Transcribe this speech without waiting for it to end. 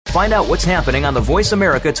Find out what's happening on the Voice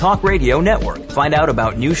America Talk Radio Network. Find out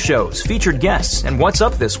about new shows, featured guests, and what's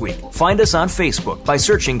up this week. Find us on Facebook by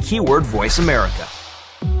searching keyword Voice America.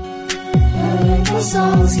 Purple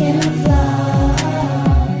songs can fly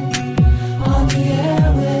on the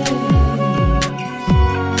airwaves.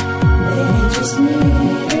 They just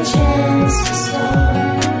need a chance to start.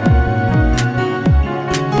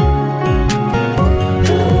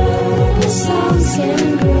 Purple songs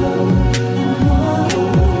can grow and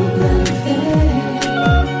hope and faith and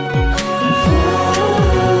fly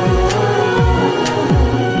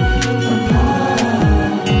from heart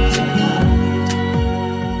to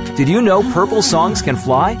heart. Did you know Purple Songs Can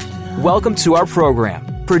Fly? Welcome to our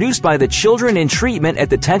program, produced by the Children in Treatment at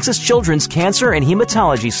the Texas Children's Cancer and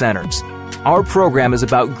Hematology Centers. Our program is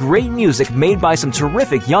about great music made by some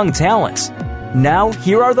terrific young talents. Now,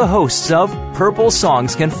 here are the hosts of Purple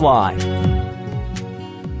Songs Can Fly.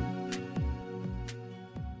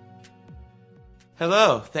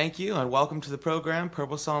 Hello, thank you, and welcome to the program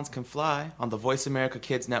Purple Songs Can Fly on the Voice America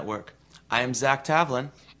Kids Network. I am Zach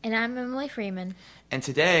Tavlin. And I'm Emily Freeman. And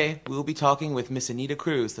today, we will be talking with Miss Anita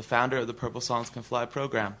Kruse, the founder of the Purple Songs Can Fly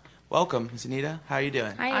program. Welcome, Miss Anita. How are you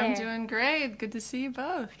doing? Hi there. I'm doing great. Good to see you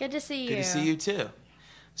both. Good to see you. Good to see you, too.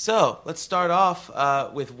 So, let's start off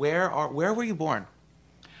with where were you born?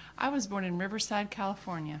 I was born in Riverside,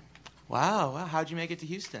 California. Wow. How'd you make it to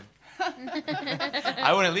Houston?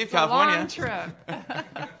 I wouldn't leave California. Long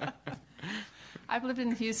trip. I've lived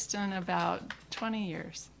in Houston about 20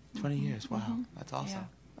 years. 20 years, wow. Mm-hmm. That's awesome. Yeah.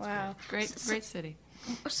 Wow. Great city.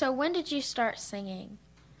 So when did you start singing?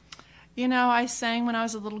 You know, I sang when I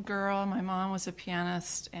was a little girl. My mom was a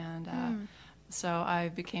pianist, and so I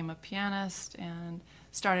became a pianist and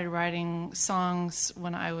started writing songs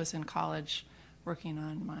when I was in college, working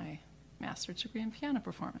on my master's degree in piano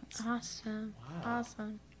performance. Awesome. Wow.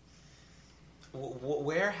 Awesome.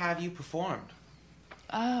 Where have you performed?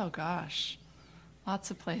 Oh, gosh. Lots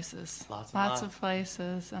of places. Lots of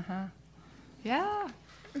places. Yeah.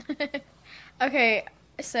 Okay,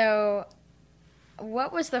 so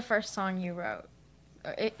what was the first song you wrote,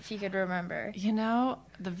 if you could remember? You know,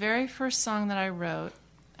 the very first song that I wrote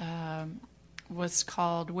was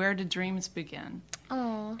called Where Did Dreams Begin?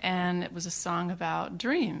 Oh. And it was a song about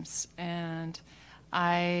dreams. And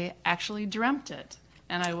I actually dreamt it.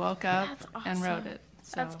 And I woke up and wrote it.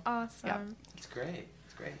 So, That's awesome. Yeah. It's great.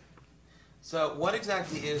 It's great. So what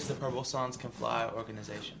exactly is the Purple Songs Can Fly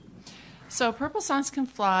organization? So Purple Songs Can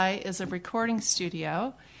Fly is a recording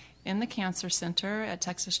studio in the Cancer Center at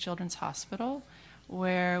Texas Children's Hospital,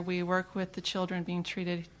 where we work with the children being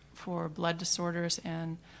treated for blood disorders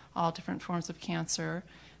and all different forms of cancer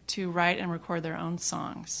to write and record their own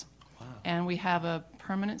songs. Wow. And we have a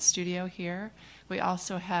permanent studio here. We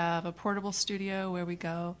also have a portable studio where we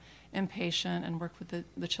go inpatient and work with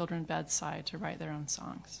the children bedside to write their own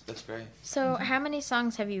songs. That's great. So how many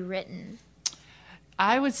songs have you written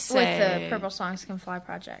I would say with the Purple Songs Can Fly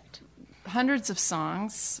project? Hundreds of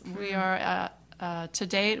songs. We are to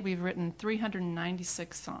date we've written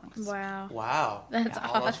 396 songs. Wow. Wow. That's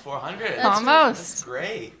almost 400. Almost. That's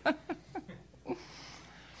great.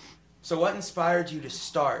 So what inspired you to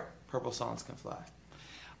start Purple Songs Can Fly?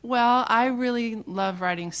 Well, I really love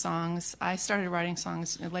writing songs. I started writing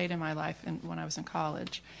songs late in my life when I was in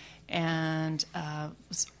college, and it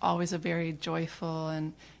was always a very joyful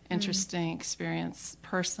and interesting experience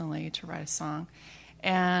personally to write a song.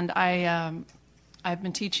 And I've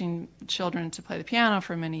been teaching children to play the piano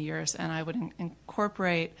for many years, and I would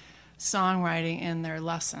incorporate songwriting in their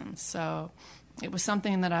lessons. So it was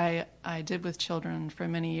something that I did with children for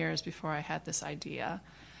many years before I had this idea.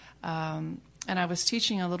 And I was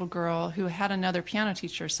teaching a little girl who had another piano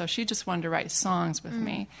teacher, so she just wanted to write songs with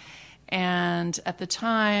me. And at the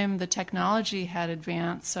time, the technology had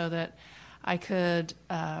advanced so that I could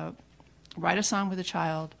write a song with a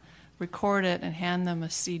child, record it, and hand them a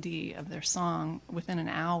CD of their song within an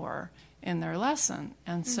hour in their lesson.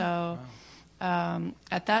 And so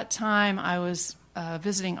at that time, I was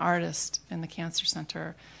visiting artist in the Cancer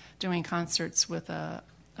Center doing concerts with a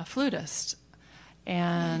flutist.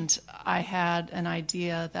 And I had an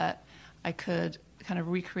idea that I could kind of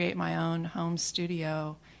recreate my own home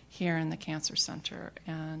studio here in the Cancer Center.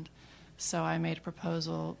 And so I made a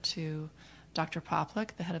proposal to Dr.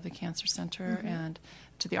 Poplick, the head of the Cancer Center, and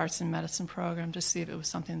to the Arts and Medicine program to see if it was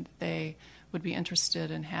something that they would be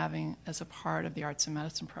interested in having as a part of the Arts and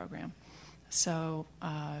Medicine program. So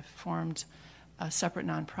I formed a separate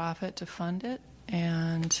nonprofit to fund it,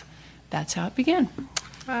 and that's how it began.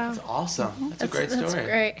 Wow. That's awesome. That's a great story. That's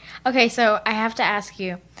great. Okay, so I have to ask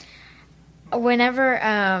you,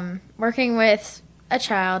 whenever working with a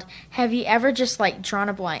child, have you ever just like drawn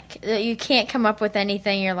a blank? You can't come up with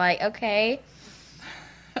anything. You're like, okay.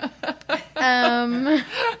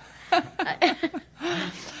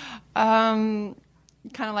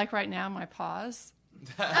 Kind of like right now, my pause.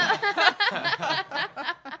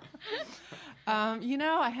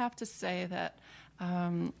 I have to say that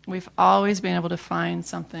we've always been able to find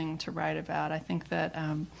something to write about. I think that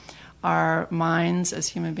our minds as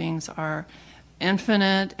human beings are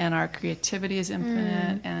infinite, and our creativity is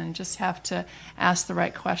infinite, and just have to ask the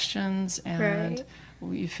right questions, and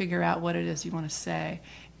you figure out what it is you want to say.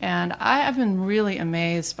 And I've been really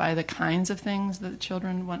amazed by the kinds of things that the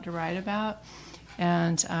children want to write about.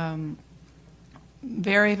 And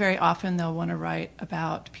very, very often they'll want to write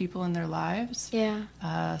about people in their lives. Yeah.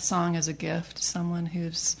 A song as a gift, someone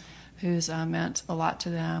who's meant a lot to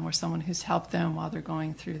them, or someone who's helped them while they're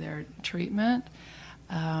going through their treatment.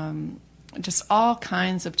 Just all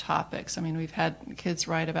kinds of topics. I mean, we've had kids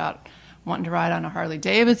write about wanting to ride on a Harley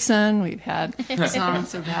Davidson. We've had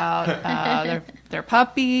songs about their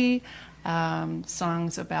puppy,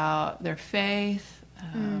 songs about their faith,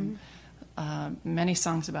 many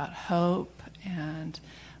songs about hope and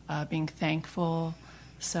being thankful.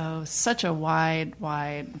 So such a wide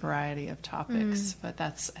variety of topics. But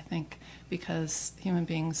that's, I think, because human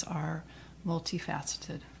beings are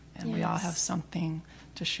multifaceted, and we all have something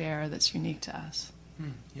to share that's unique to us.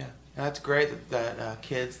 Yeah, and that's great that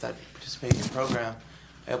kids that participate in the program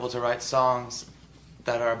are able to write songs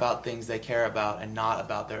that are about things they care about and not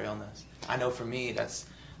about their illness. I know for me, that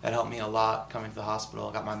helped me a lot coming to the hospital.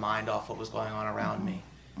 I got my mind off what was going on around me,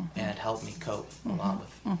 and it helped me cope a lot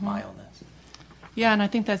with my illness. Yeah, and I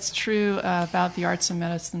think that's true about the arts and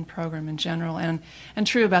medicine program in general, and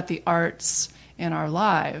true about the arts in our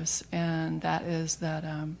lives. And that is that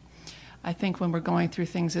I think when we're going through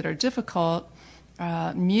things that are difficult,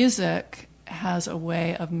 music has a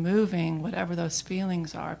way of moving whatever those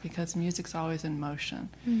feelings are, because music's always in motion.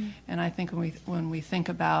 And I think when we think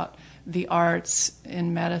about the arts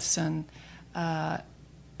in medicine,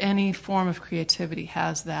 any form of creativity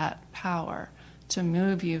has that power to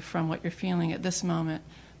move you from what you're feeling at this moment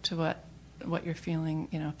to what you're feeling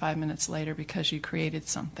 5 minutes later, because you created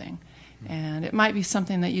something. And it might be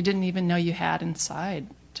something that you didn't even know you had inside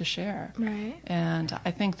to share. Right. And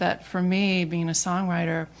I think that for me, being a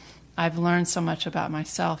songwriter, I've learned so much about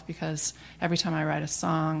myself, because every time I write a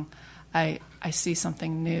song, I see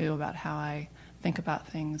something new about how I think about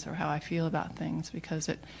things or how I feel about things, because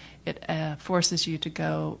it forces you to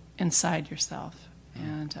go inside yourself.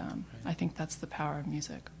 And I think that's the power of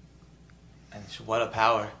music. And what a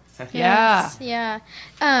power. Yeah. Yeah.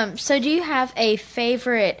 So do you have a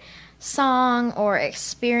favorite song or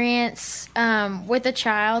experience with a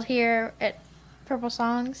child here at Purple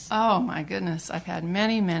Songs? Oh my goodness, I've had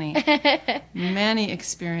many many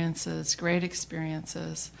experiences, great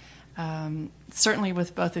experiences. Certainly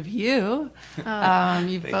with both of you.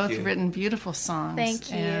 You've both written beautiful songs. Thank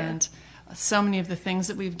you. And so many of the things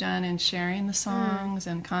that we've done in sharing the songs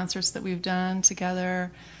and concerts that we've done together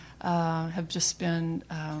have just been,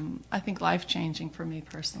 I think, life-changing for me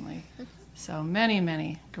personally. So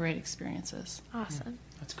many great experiences. Awesome.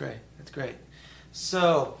 That's great.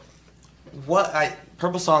 So,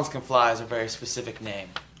 Purple Songs Can Fly is a very specific name.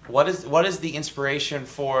 What is the inspiration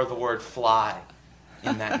for the word fly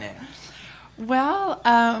in that name? Well,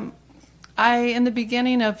 in the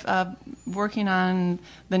beginning of working on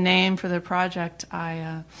the name for the project,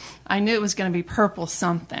 I knew it was going to be Purple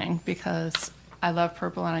something, because I love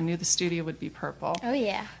purple, and I knew the studio would be purple. Oh,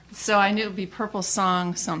 yeah. So I knew it would be Purple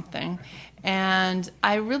Song something. And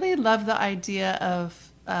I really love the idea of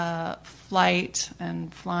flight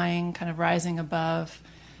and flying, kind of rising above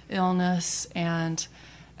illness. And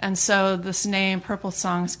so this name, Purple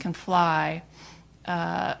Songs Can Fly,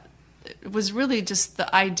 it was really just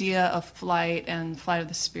the idea of flight and flight of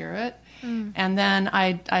the spirit. And then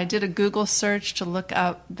I did a Google search to look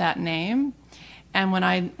up that name. And when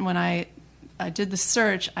I did the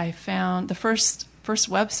search, I found the first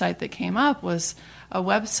website that came up was a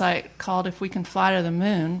website called If We Can Fly to the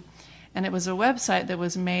Moon. And it was a website that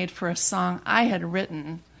was made for a song I had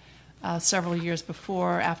written several years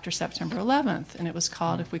before, after September 11th. And it was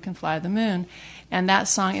called If We Can Fly to the Moon. And that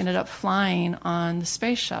song ended up flying on the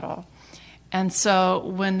space shuttle. And so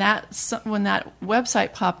when that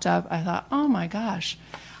website popped up, I thought, oh my gosh,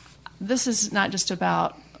 this is not just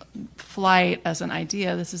about flight as an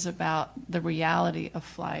idea. This is about the reality of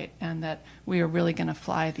flight, and that we are really going to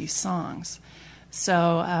fly these songs.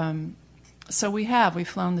 So we've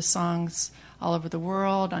flown the songs all over the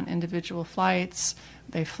world on individual flights.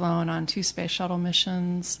 They've flown on 2 space shuttle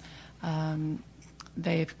missions.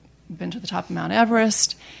 They've been to the top of Mount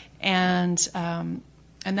Everest, and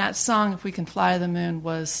that song, "If We Can Fly to the Moon,"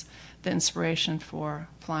 was the inspiration for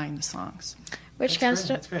flying the songs. Which comes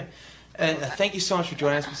to That's great. And thank you so much for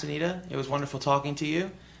joining us, Miss Anita. It was wonderful talking to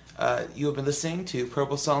you. You have been listening to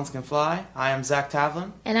Purple Songs Can Fly. I am Zach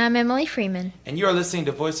Tavlin. And I'm Emily Freeman. And you are listening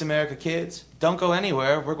to Voice America Kids. Don't go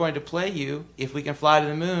anywhere. We're going to play you If We Can Fly to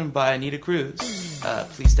the Moon by Anita Kruse.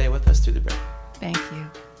 Please stay with us through the break. Thank you.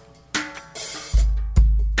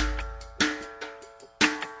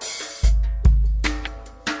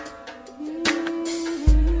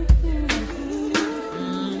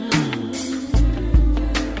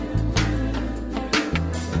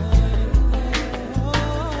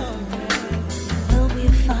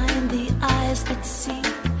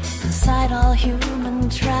 All human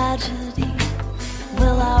tragedy.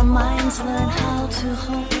 Will our minds learn how to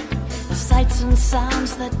hold the sights and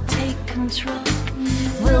sounds that take control?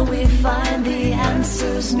 Will we find the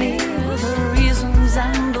answers near, the reasons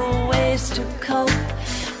and the ways to cope?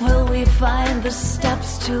 Will we find the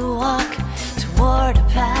steps to walk toward a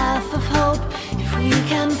path of hope? If we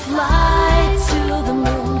can fly to the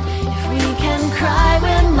moon, if we can cry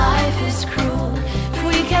when life is cruel, if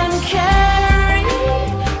we can carry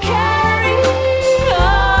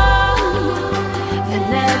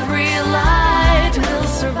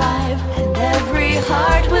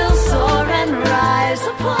heart will soar and rise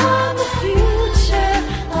upon the future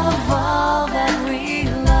of all that we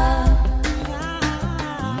love.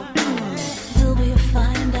 Will we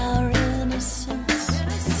find our innocence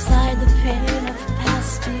inside the pain of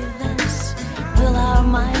past events? Will our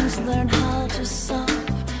minds learn how to solve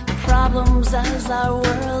the problems as our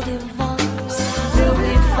world evolves? Will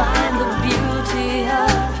we find the beauty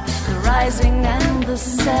of the rising and the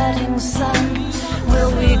setting sun?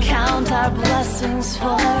 Will we count our blessings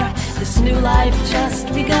for this new life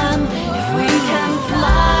just begun? If we can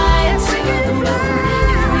fly to the moon,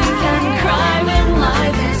 if we can cry when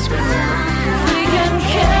life is cruel, if we can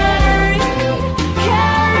carry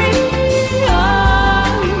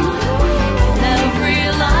on, and every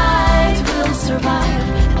light will survive,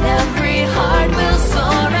 and every heart will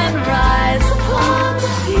soar and rise upon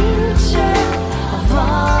the future of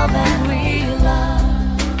all that we love.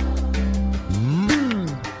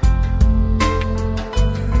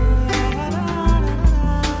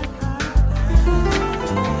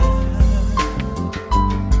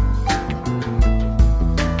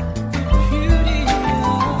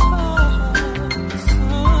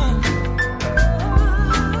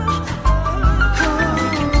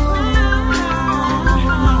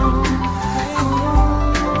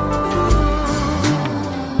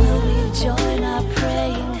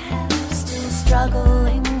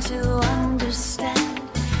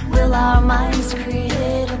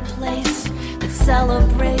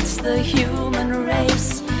 Celebrates the human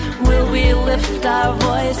race. Will we lift our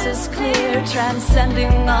voices clear,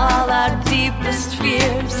 transcending all our deepest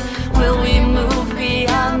fears? Will we move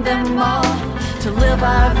beyond them all to live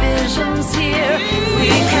our visions here? We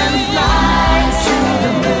can fly to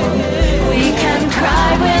the moon, we can cry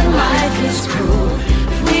when life is cruel,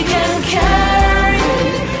 if we can carry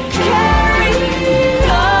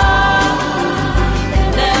on,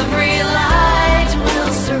 and every light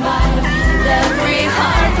will survive, and every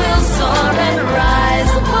heart will soar and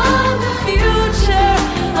rise upon the future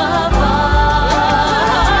of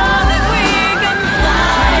all that we can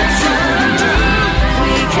fly to the moon.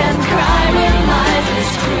 We can cry when life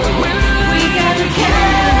is cruel. We can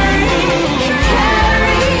carry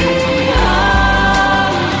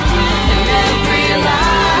on, and every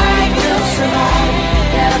light will survive.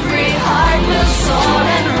 Every heart will soar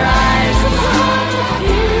and rise upon the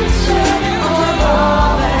future of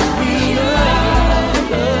all that we love.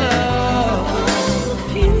 The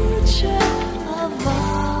future of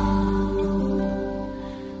all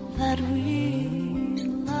that we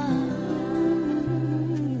love.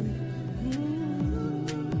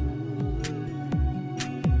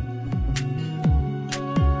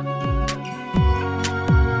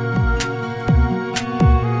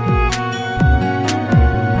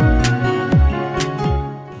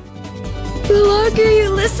 The longer you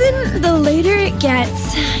listen, the later it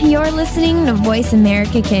gets. You're listening to Voice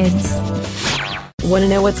America Kids. Want to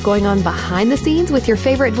know what's going on behind the scenes with your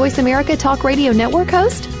favorite Voice America Talk Radio Network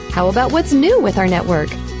host? How about what's new with our network?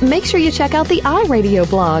 Make sure you check out the iRadio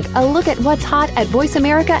blog, a look at what's hot at Voice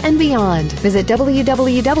America and beyond. Visit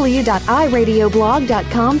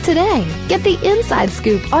www.iradioblog.com today. Get the inside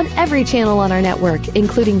scoop on every channel on our network,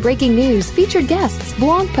 including breaking news, featured guests,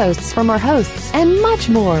 blog posts from our hosts, and much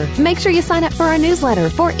more. Make sure you sign up for our newsletter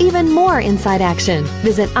for even more inside action.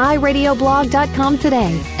 Visit iradioblog.com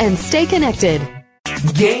today and stay connected.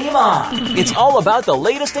 Game On! It's all about the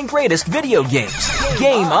latest and greatest video games.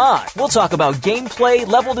 Game On! We'll talk about gameplay,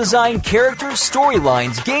 level design, characters,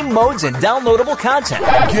 storylines, game modes, and downloadable content.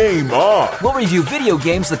 Game On! We'll review video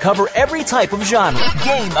games that cover every type of genre.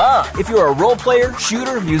 Game On! If you're a role player,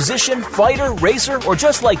 shooter, musician, fighter, racer, or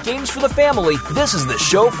just like games for the family, this is the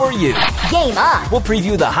show for you. Game On! We'll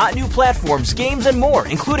preview the hot new platforms, games, and more,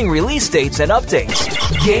 including release dates and updates.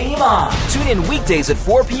 Game On! Tune in weekdays at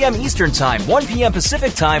 4 p.m. Eastern Time, 1 p.m. Pacific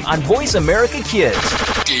Time on Voice America Kids.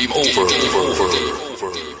 Game over.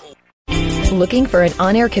 Looking for an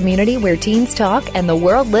on-air community where teens talk and the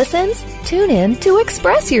world listens? Tune in to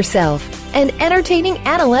Express Yourself, an entertaining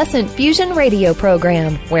adolescent fusion radio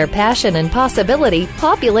program where passion and possibility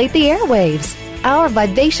populate the airwaves. Our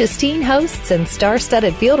vivacious teen hosts and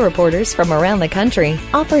star-studded field reporters from around the country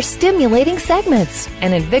offer stimulating segments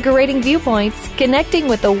and invigorating viewpoints connecting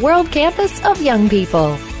with the world campus of young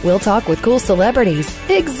people. We'll talk with cool celebrities,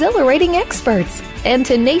 exhilarating experts, and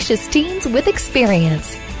tenacious teens with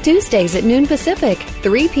experience. Tuesdays at noon Pacific,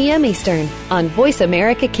 3 p.m. Eastern on Voice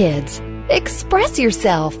America Kids. Express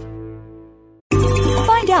yourself.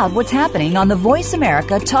 Find out what's happening on the Voice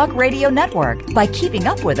America Talk Radio Network by keeping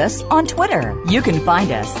up with us on Twitter. You can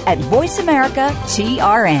find us at Voice America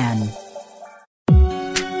TRN.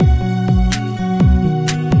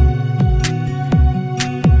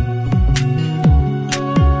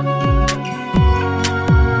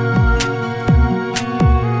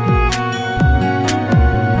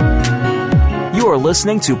 You are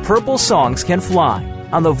listening to Purple Songs Can Fly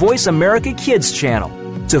on the Voice America Kids channel.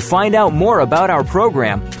 To find out more about our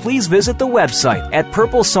program, please visit the website at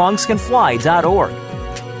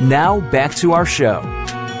purplesongscanfly.org. Now, back to our show.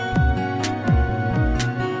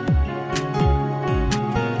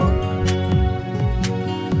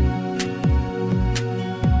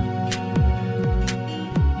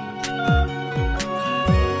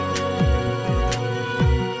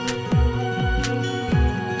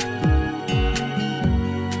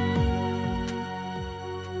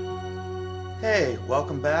 Hey,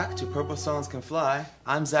 welcome back to Purple Songs Can Fly.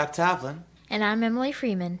 I'm Zach Tavlin. And I'm Emily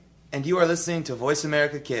Freeman. And you are listening to Voice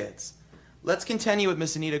America Kids. Let's continue with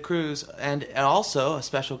Miss Anita Kruse and also a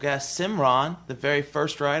special guest, Simran, the very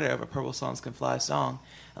first writer of a Purple Songs Can Fly song.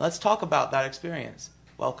 And let's talk about that experience.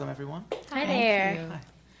 Welcome, everyone. Hi there. Hi.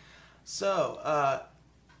 So,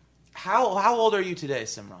 how old are you today,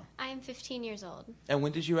 Simran? I'm 15 years old. And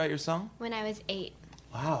when did you write your song? When I was 8.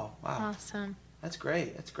 Wow. Awesome. That's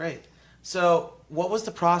great. So, what was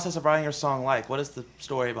the process of writing your song like? What is the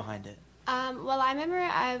story behind it? Well, I remember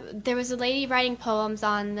there was a lady writing poems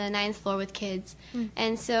on the 9th floor with kids.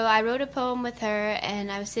 And so I wrote a poem with her,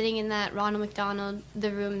 and I was sitting in that Ronald McDonald,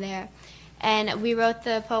 the room there. And we wrote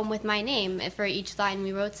the poem with my name. For each line,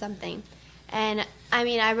 we wrote something. And, I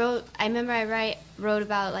remember I wrote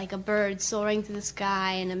about, like, a bird soaring through the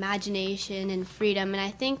sky and imagination and freedom. And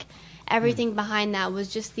I think everything behind that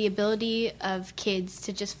was just the ability of kids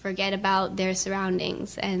to just forget about their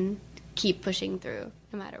surroundings and keep pushing through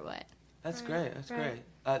no matter what. That's great.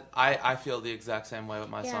 I feel the exact same way with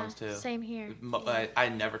my songs too. Same here. I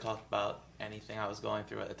never talked about anything I was going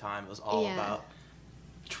through at the time. It was all about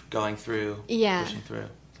going through, pushing through.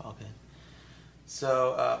 It's all good.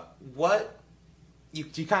 So, you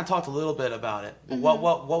kind of talked a little bit about it. Mm-hmm.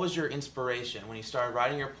 What was your inspiration when you started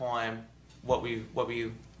writing your poem? What were you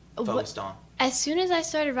focused on? As soon as I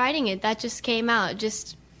started writing it, that just came out.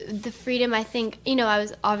 Just the freedom, I think, I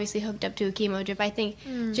was obviously hooked up to a chemo drip. I think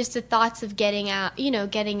just the thoughts of getting out,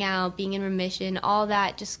 being in remission, all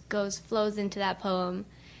that just flows into that poem.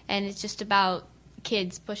 And it's just about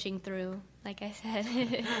kids pushing through, like I said.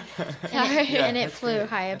 And it flew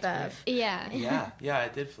high above. Yeah,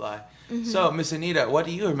 it did fly. Mm-hmm. So, Miss Anita, what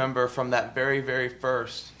do you remember from that very, very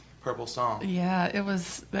first Purple song? Yeah, it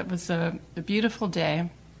was a beautiful day.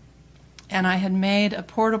 And I had made a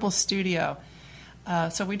portable studio.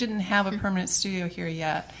 So we didn't have a permanent studio here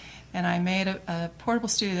yet. And I made a portable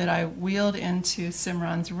studio that I wheeled into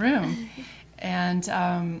Simran's room. And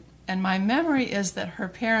my memory is that her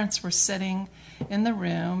parents were sitting in the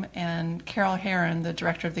room, and Carol Heron, the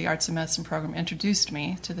director of the Arts and Medicine program, introduced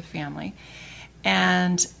me to the family.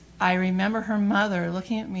 And I remember her mother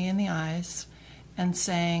looking at me in the eyes and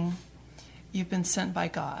saying, "You've been sent by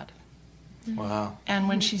God." Wow. And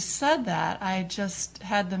when she said that, I just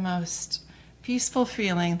had the most peaceful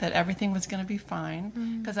feeling that everything was going to be fine,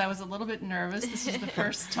 because I was a little bit nervous. This was the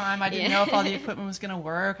first time. I didn't know if all the equipment was going to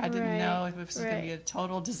work. I didn't know if it was going to be a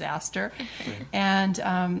total disaster. And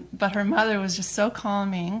but her mother was just so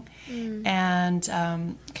calming. And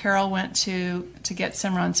Carol went to get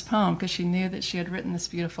Simran's poem because she knew that she had written this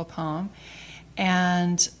beautiful poem.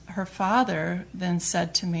 And her father then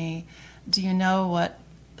said to me, "Do you know what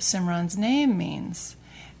Simran's name means?"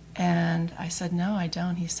 And I said, "No, I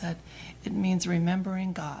don't." He said, "It means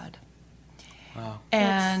remembering God." Wow.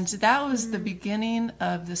 And that was the beginning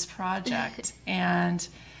of this project. And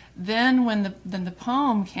then when the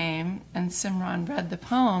poem came and Simran read the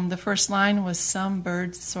poem, the first line was "Some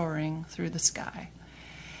bird soaring through the sky."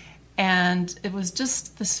 And it was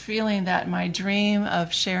just this feeling that my dream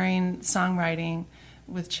of sharing songwriting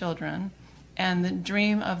with children and the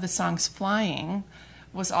dream of the songs flying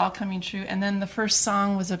was all coming true. And then the first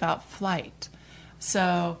song was about flight.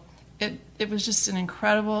 So it was just an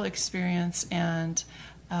incredible experience, and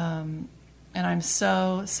I'm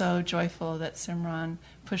so joyful that Simran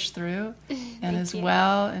pushed through and is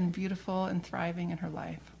well and beautiful and thriving in her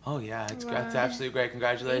life. Oh yeah, it's absolutely great.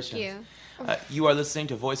 Congratulations. Thank you. You are listening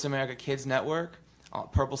to Voice America Kids Network on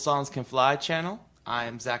Purple Songs Can Fly channel. I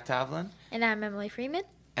am Zach Tavlin. And I'm Emily Freeman.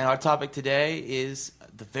 And our topic today is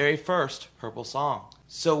the very first Purple song.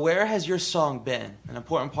 So where has your song been? An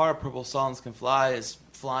important part of Purple Songs Can Fly is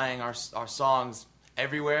flying our songs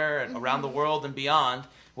everywhere and around the world and beyond.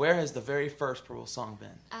 Where has the very first Purple song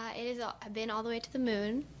been? It has been all the way to the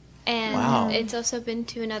moon. And Wow. it's also been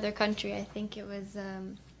to another country. I think it was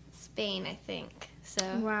Spain, I think. So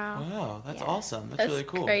Wow, that's Yeah. awesome. That's really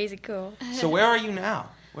cool. Crazy cool. So where are you now?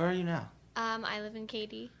 I live in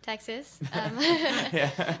Katy, Texas.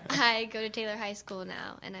 Yeah. I go to Taylor High School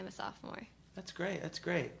now, and I'm a sophomore. That's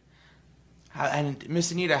great. And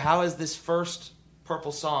Miss Anita, how has this first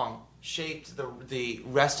Purple song shaped the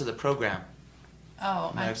rest of the program?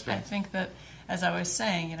 Oh, My I experience. think that, as I was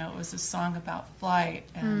saying, it was a song about flight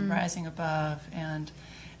and rising above and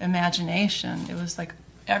imagination. It was like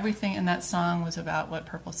everything in that song was about what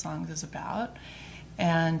Purple Songs is about.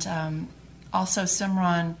 And also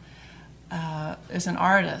Simran is an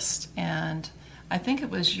artist, and I think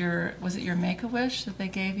was it your Make-A-Wish that they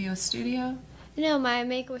gave you a studio? No, my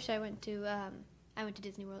Make-A-Wish, I went to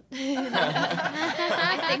Disney World.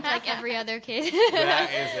 I think like every other kid. That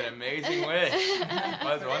is an amazing wish.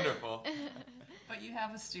 That's wonderful. But you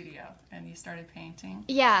have a studio, and you started painting.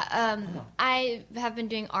 Yeah, I have been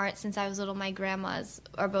doing art since I was little. My grandmas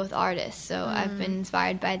are both artists, so I've been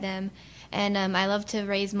inspired by them. And I love to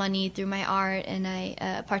raise money through my art, and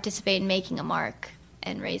I participate in making a mark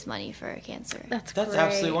and raise money for cancer. That's That's great.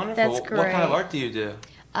 absolutely wonderful. That's great. What kind of art do you do?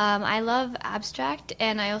 I love abstract,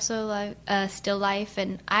 and I also love still life,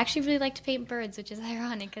 and I actually really like to paint birds, which is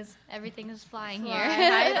ironic because everything is flying here.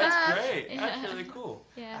 That's great. That's really cool.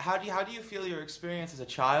 Yeah. How do you feel your experience as a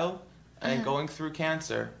child and going through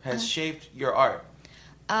cancer has shaped your art?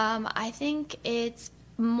 I think it's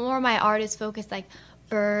more my art is focused like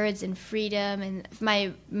birds and freedom, and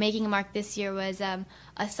my making a mark this year was a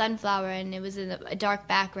sunflower, and it was in a dark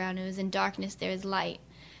background. It was in darkness, there is light.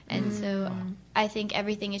 And so I think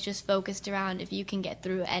everything is just focused around if you can get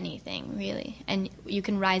through anything, really, and you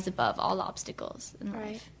can rise above all obstacles in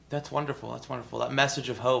life. That's wonderful. That message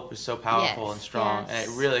of hope is so powerful Yes, and strong, yes.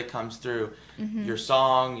 and it really comes through your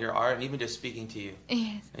song, your art, and even just speaking to you.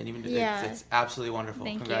 Yes. And even Yeah. it's absolutely wonderful.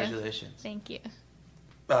 Thank you. Congratulations. Thank you.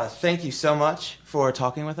 Thank you so much for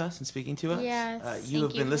talking with us and speaking to us. Yes. You have Thank you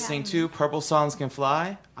been for listening having to Purple Songs Can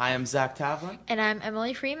Fly. I am Zach Tavlin. And I'm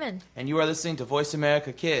Emily Freeman. And you are listening to Voice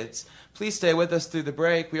America Kids. Please stay with us through the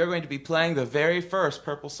break. We are going to be playing the very first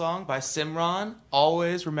Purple song by Simran,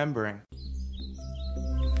 Always Remembering.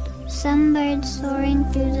 Some birds soaring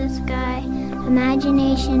through the sky,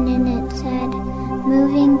 imagination in its head,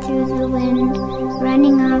 moving through the wind,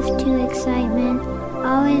 running off to excitement,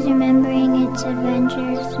 always remembering its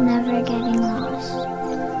adventures, never getting lost.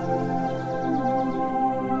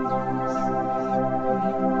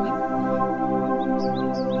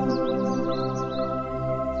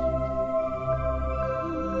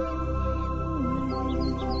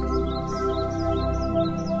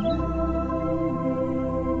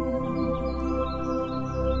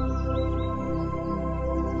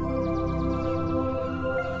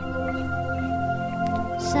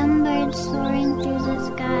 Some birds soaring through the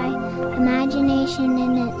sky, imagination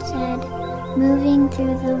in its head, moving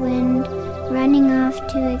through the wind, running off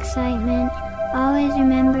to excitement, always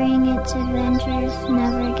remembering its adventures,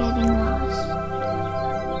 never getting lost.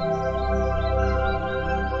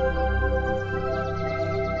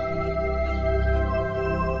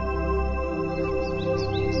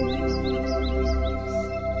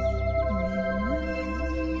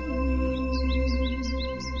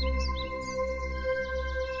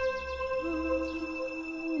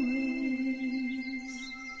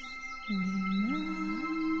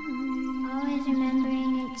 Always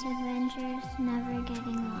remembering its adventures, never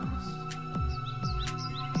getting lost.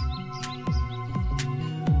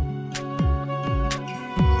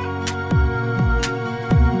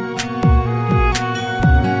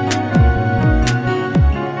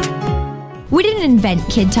 invent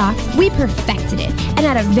Kid Talk. We perfected it, and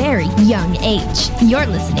at a very young age. You're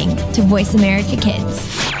listening to Voice America Kids.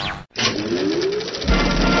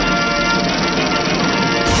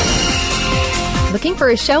 Looking for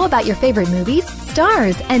a show about your favorite movies,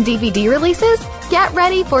 stars, and DVD releases? Get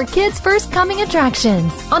ready for Kids' First Coming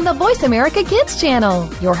attractions on the Voice America Kids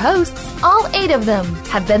channel. Your hosts, all 8 of them,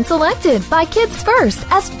 have been selected by Kids First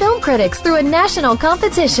as film critics through a national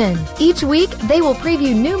competition. Each week, they will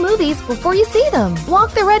preview new movies before you see them,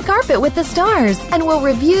 walk the red carpet with the stars, and will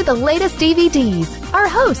review the latest DVDs. Our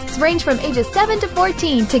hosts range from ages 7 to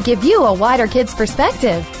 14 to give you a wider kids'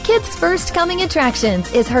 perspective. Kids First Coming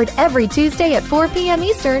Attractions is heard every Tuesday at 4 p.m.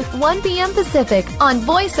 Eastern, 1 p.m. Pacific on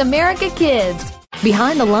Voice America Kids.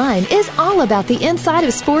 Behind the Line is all about the inside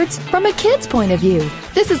of sports from a kid's point of view.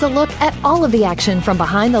 This is a look at all of the action from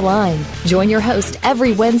behind the line. Join your host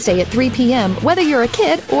every Wednesday at 3 p.m., whether you're a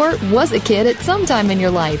kid or was a kid at some time in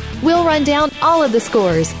your life. We'll run down all of the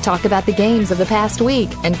scores, talk about the games of the past week,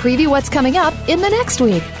 and preview what's coming up in the next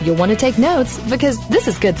week. You'll want to take notes because this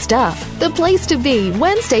is good stuff. The place to be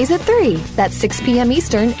Wednesdays at 3. That's 6 p.m.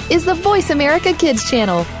 Eastern is the Voice America Kids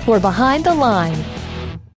channel for Behind the Line.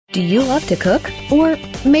 Do you love to cook? Or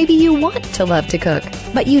maybe you want to love to cook,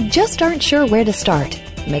 but you just aren't sure where to start?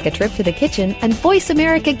 Make a trip to the kitchen and Voice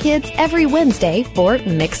America Kids every Wednesday for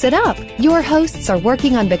Mix It Up. Your hosts are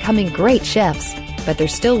working on becoming great chefs, but they're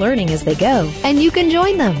still learning as they go, and you can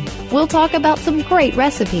join them. We'll talk about some great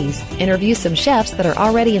recipes, interview some chefs that are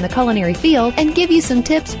already in the culinary field, and give you some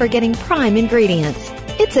tips for getting prime ingredients.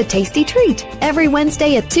 It's a tasty treat every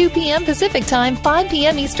Wednesday at 2 p.m. Pacific Time, 5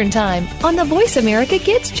 p.m. Eastern Time on the Voice America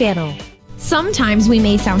Kids channel. Sometimes we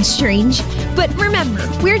may sound strange, but remember,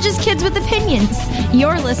 we're just kids with opinions.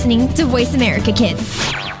 You're listening to Voice America Kids.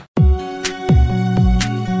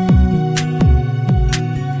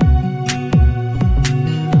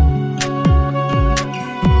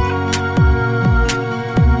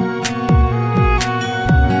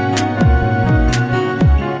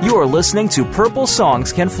 You are listening to Purple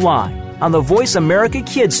Songs Can Fly on the Voice America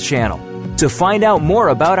Kids channel. To find out more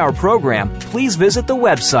about our program, please visit the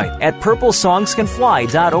website at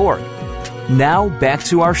purplesongscanfly.org. Now, back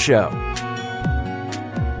to our show.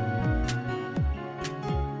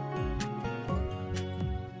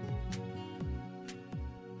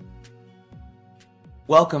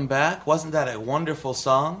 Welcome back. Wasn't that a wonderful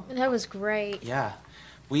song? That was great. Yeah.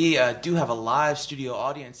 We do have a live studio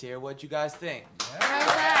audience here. What'd you guys think? How's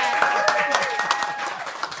that?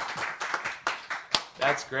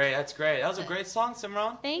 That's great. That's great. That was a great song,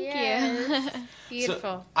 Simran. Thank Yes. you.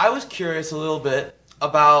 Beautiful. So, I was curious a little bit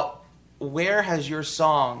about where has your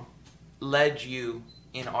song led you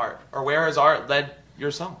in art? Or where has art led your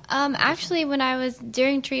song? Actually, when I was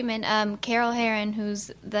during treatment, Carol Heron, who's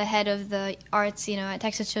the head of the arts, at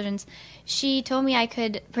Texas Children's, she told me I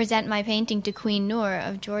could present my painting to Queen Noor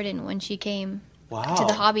of Jordan when she came to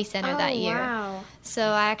the Hobby Center that year. Wow. So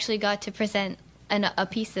I actually got to present a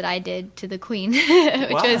piece that I did to the Queen,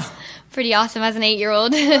 which was pretty awesome as an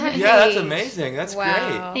 8-year-old. Yeah, that's amazing. That's great.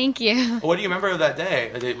 Thank you. What do you remember of that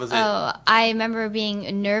day? Oh, I remember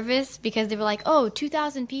being nervous because they were like,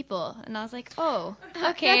 2,000 people. And I was like,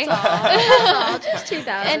 okay. That's all. Just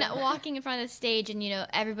 2,000. And walking in front of the stage and,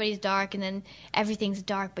 everybody's dark and then everything's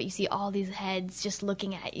dark, but you see all these heads just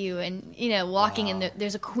looking at you and, walking and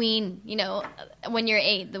there's a queen, when you're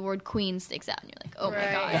 8, the word queen sticks out and you're like, oh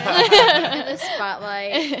my God. In the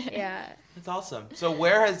spotlight. Yeah. That's awesome. So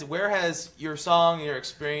where has your song, your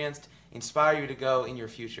experience inspire you to go in your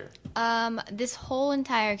future? This whole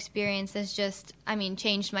entire experience has just,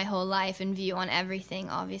 changed my whole life and view on everything,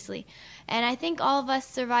 obviously. And I think all of us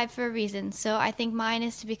survive for a reason. So I think mine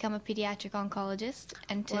is to become a pediatric oncologist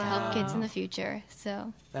and to help kids in the future.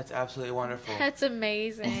 So that's absolutely wonderful. That's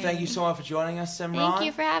amazing. Well, thank you so much for joining us, Simran. Thank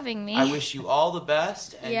you for having me. I wish you all the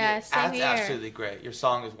best. And Yeah, same that's here. absolutely great. Your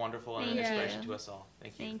song is wonderful and an Thank inspiration you. to us all.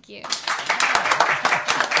 Thank you. Thank you.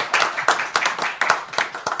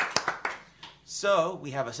 So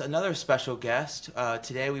we have another special guest.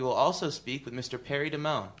 Today we will also speak with Mr. Perry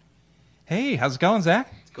Damone. Hey, how's it going,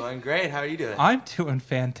 Zach? It's going great. How are you doing? I'm doing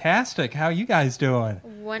fantastic. How are you guys doing?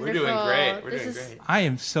 Wonderful. We're doing great. We're doing great. I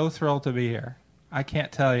am so thrilled to be here. I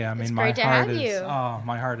can't tell you. It's my great to heart have is. you. Oh,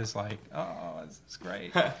 my heart is like, this is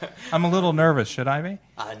great. I'm a little nervous. Should I be?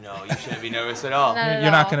 No, you shouldn't be nervous at all.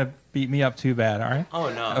 You're not going to beat me up too bad, all right? Oh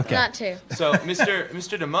no. Okay. Not to. So Mr.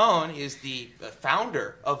 Damone is the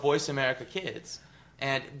founder of Voice America Kids.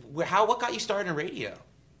 And what got you started in radio?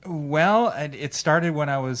 Well, it started when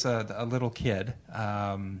I was a little kid.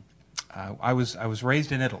 I was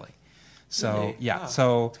raised in Italy, So Really? yeah, Wow.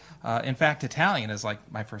 so in fact, Italian is like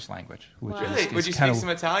my first language. Which Wow. Really? is Would you kind speak of, some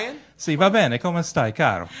Italian? Sì, va bene, come stai,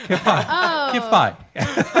 caro? Che fai? Oh. Che fai?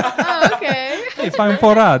 Oh, okay. Hey, fai un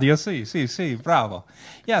po' radio, sì, bravo.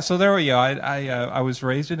 Yeah, so there we go. I was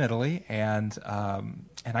raised in Italy, and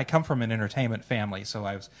I come from an entertainment family. So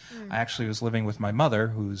I actually was living with my mother,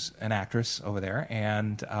 who's an actress over there,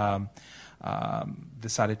 and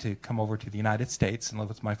decided to come over to the United States and live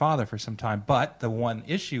with my father for some time. But the one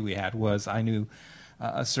issue we had was I knew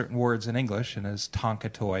certain words in English, and as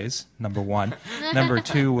Tonka toys, number one. Number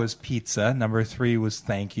two was pizza. Number three was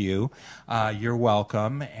thank you. You're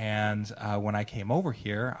welcome. And when I came over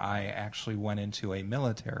here, I actually went into a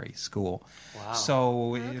military school. Wow.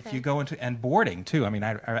 So if you go into, and boarding too, I mean,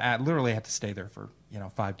 I literally had to stay there for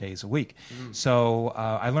 5 days a week. So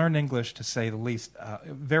I learned English, to say the least,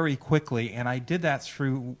 very quickly, and I did that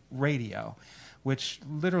through radio, which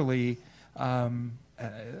literally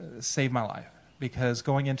saved my life. Because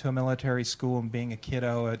going into a military school and being a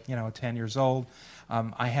kiddo at 10 years old,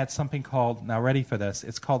 I had something called, now ready for this,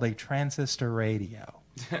 it's called a transistor radio.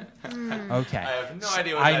 Okay. I have no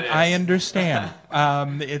idea what that is. I understand.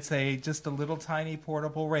 It's just a little tiny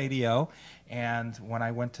portable radio, and when I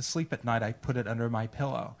went to sleep at night, I put it under my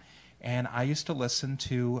pillow. And I used to listen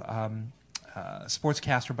to a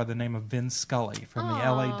sportscaster by the name of Vin Scully from the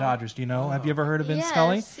LA Dodgers. Do you know? Have you ever heard of Vin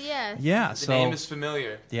Scully? Yes. Yeah. The name is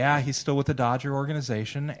familiar. Yeah, he's still with the Dodger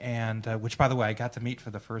organization, and which, by the way, I got to meet for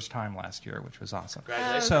the first time last year, which was awesome.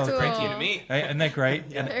 Congratulations. So It's great cool. to you to meet. Isn't that great?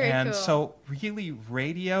 Very and cool. so really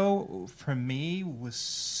radio for me was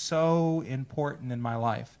so important in my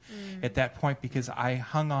life at that point, because I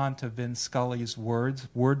hung on to Vin Scully's words,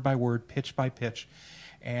 word by word, pitch by pitch,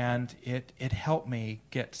 and it helped me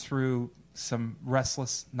get through some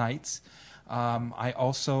restless nights. I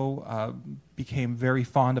also became very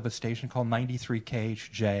fond of a station called 93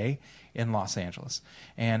 KHJ in Los Angeles.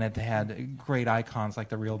 And it had great icons like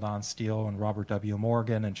the real Don Steele and Robert W.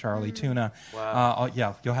 Morgan and Charlie Tuna. Wow.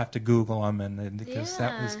 Yeah, you'll have to Google them. And because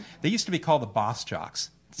that was, they used to be called the Boss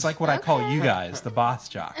Jocks. It's like what I call you guys, the Boss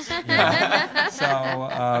Jocks.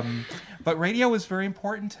 So, but radio was very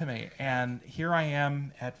important to me. And here I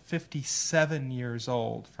am at 57 years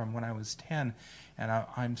old from when I was 10. And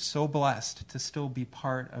I'm so blessed to still be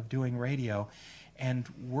part of doing radio and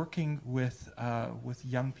working with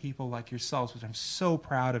young people like yourselves, which I'm so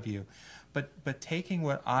proud of you. But taking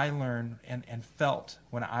what I learned and felt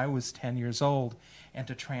when I was 10 years old and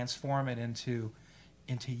to transform it into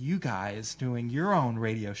you guys doing your own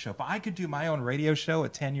radio show. If I could do my own radio show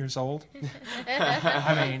at 10 years old,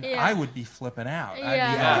 I mean, I would be flipping out.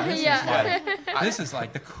 This is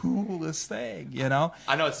like the coolest thing, I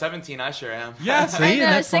know at 17 I sure am. Yeah, see, I know,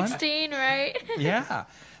 that's 16, right? Yeah.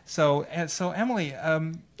 So Emily,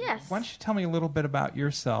 Yes. why don't you tell me a little bit about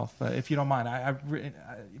yourself, if you don't mind?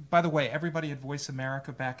 By the way, everybody at Voice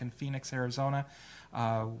America back in Phoenix, Arizona,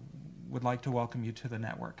 would like to welcome you to the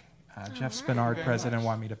network. Jeff Spinard, president,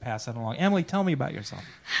 wanted me to pass that along. Emily, tell me about yourself.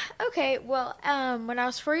 Okay, well, when I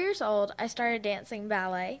was 4 years old, I started dancing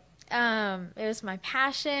ballet. It was my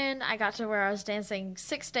passion. I got to where I was dancing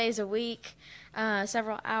 6 days a week,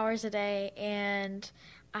 several hours a day, and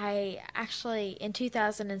I actually, in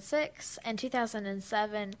 2006 and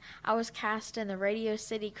 2007, I was cast in the Radio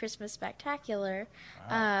City Christmas Spectacular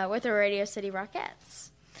with the Radio City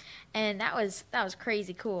Rockettes. And that was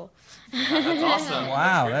crazy cool. That's awesome.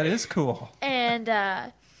 Wow, that is cool. And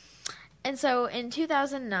so in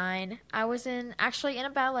 2009, I was actually in a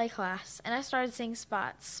ballet class, and I started seeing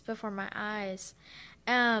spots before my eyes,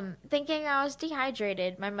 thinking I was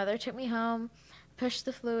dehydrated. My mother took me home, pushed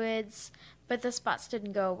the fluids, but the spots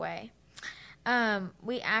didn't go away.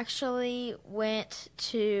 We actually went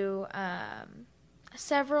to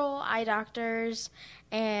several eye doctors,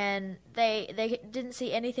 and they didn't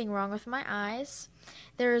see anything wrong with my eyes.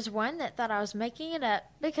 There was one that thought I was making it up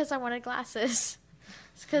because I wanted glasses.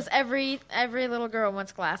 It's because every little girl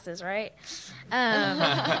wants glasses, right?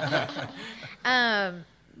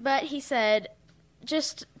 But he said,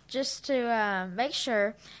 just to make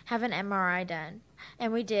sure, have an MRI done.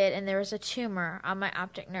 And we did, and there was a tumor on my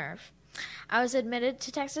optic nerve. I was admitted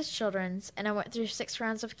to Texas Children's, and I went through 6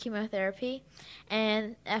 rounds of chemotherapy,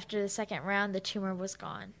 and after the second round, the tumor was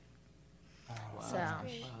gone. Oh, wow. So, Wow,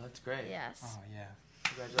 that's great. yes. Oh, yeah.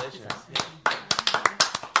 Congratulations.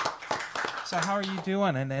 So how are you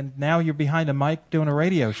doing? And now you're behind a mic doing a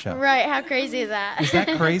radio show. Right, how crazy is that? Is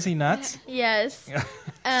that crazy nuts? Yes.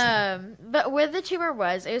 But where the tumor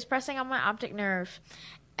was, it was pressing on my optic nerve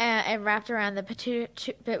and wrapped around the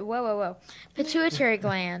pituitary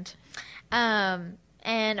gland. And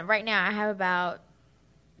right now I have about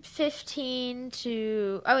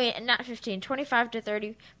 25 to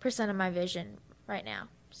 30% of my vision right now.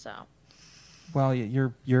 So. Well,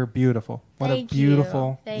 you're beautiful. What Thank a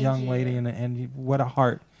beautiful you. Thank young you. lady, and what a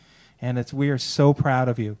heart. And we are so proud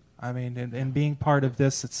of you. I mean, and being part of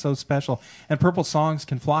this, it's so special. And Purple Songs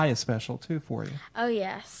Can Fly is special, too, for you. Oh,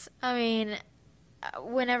 yes. I mean,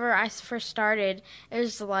 whenever I first started, it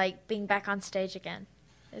was like being back on stage again.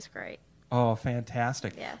 It's great. Oh,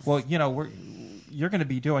 fantastic. Yes. Well, you're going to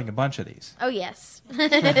be doing a bunch of these. Oh, yes.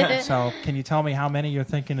 So can you tell me how many you're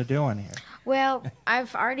thinking of doing here? Well,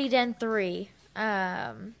 I've already done 3.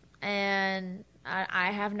 And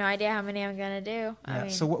I have no idea how many I'm going to do. Yeah. I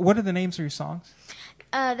mean, So what are the names of your songs?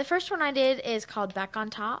 the first one I did is called Back on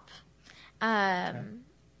Top. Okay.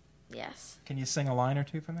 Yes. Can you sing a line or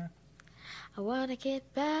two from that? I want to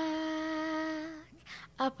get back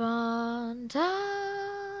up on top.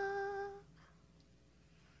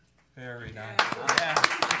 Very nice.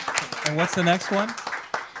 Yeah. And what's the next one?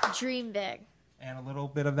 Dream big. And a little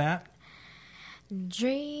bit of that?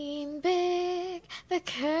 Dream big, the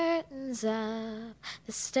curtains up,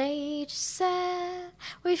 the stage is set,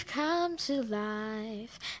 we've come to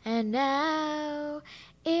life, and now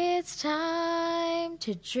it's time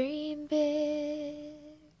to dream big.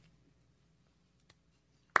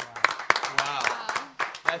 Wow.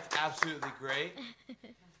 That's absolutely great.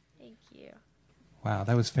 Thank you. Wow,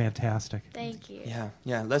 that was fantastic. Thank you.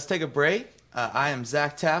 Yeah. Let's take a break. I am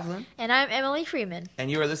Zach Tavlin. And I'm Emily Freeman.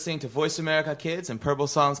 And you are listening to Voice America Kids and Purple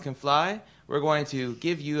Songs Can Fly. We're going to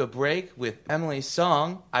give you a break with Emily's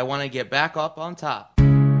song, I Want to Get Back Up on Top.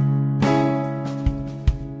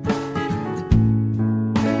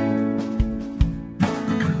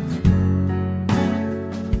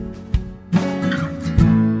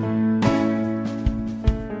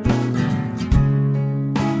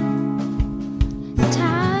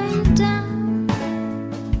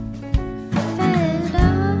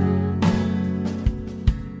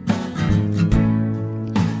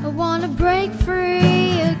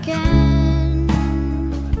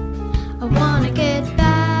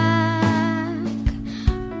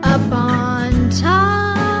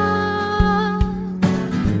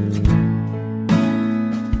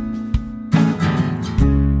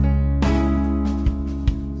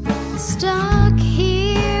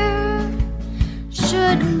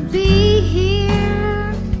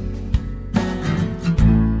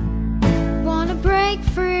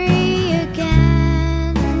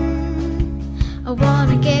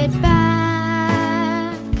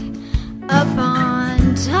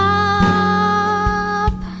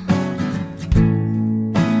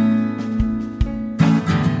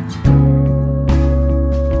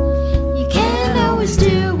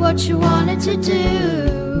 What you wanted to do.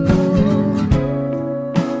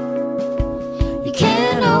 You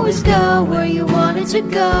can't always go where you wanted to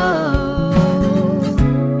go.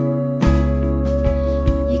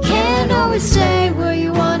 You can't always stay where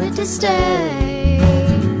you wanted to stay.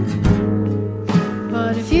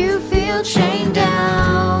 But if you feel chained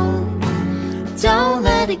down, don't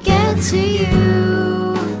let it get to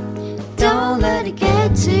you. Don't let it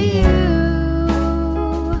get to you.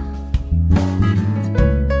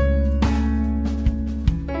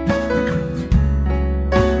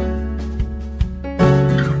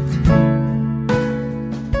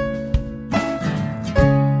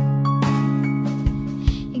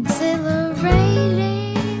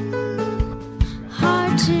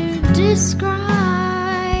 Describe,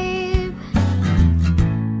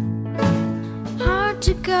 hard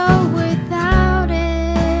to go without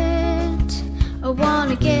it. I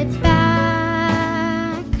wanna get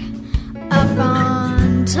back up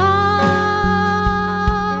on top.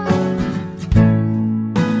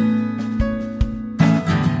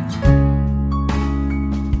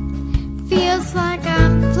 Feels like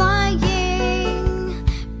I'm flying,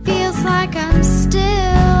 feels like I'm still.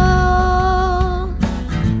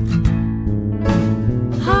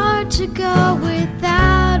 To go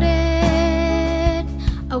without it.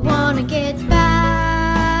 I wanna get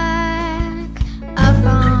back up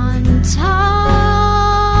on top.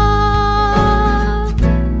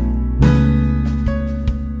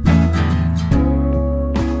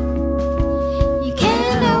 You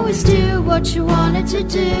can't always do what you wanted to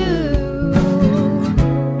do.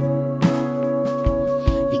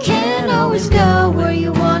 You can't always go where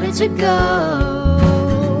you wanted to go.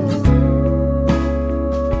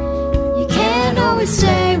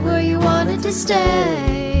 Stay where you wanted to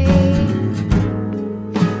stay.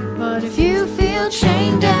 But if you feel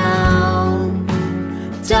chained down,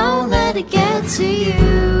 don't let it get to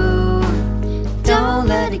you. Don't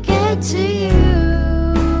let it get to you.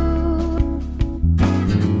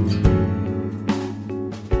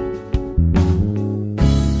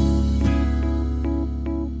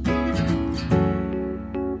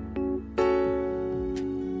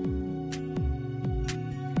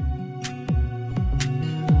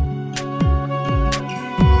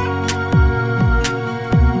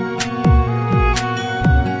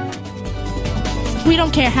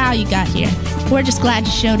 don't care how you got here. We're just glad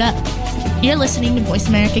you showed up. You're listening to Voice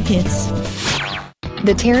America Kids.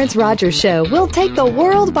 The Terrence Rogers Show will take the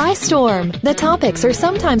world by storm. The topics are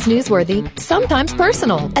sometimes newsworthy, sometimes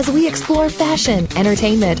personal, as we explore fashion,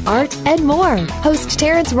 entertainment, art, and more. Host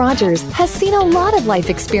Terrence Rogers has seen a lot of life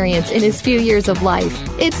experience in his few years of life.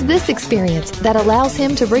 It's this experience that allows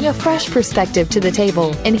him to bring a fresh perspective to the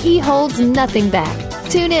table, and he holds nothing back.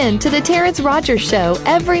 Tune in to The Terrence Rogers Show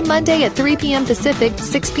every Monday at 3 p.m. Pacific,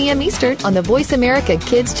 6 p.m. Eastern on the Voice America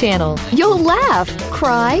Kids channel. You'll laugh,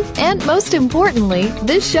 cry, and most importantly,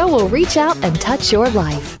 this show will reach out and touch your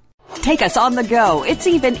life. Take us on the go. It's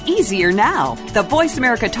even easier now. The Voice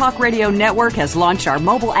America Talk Radio Network has launched our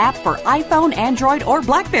mobile app for iPhone, Android, or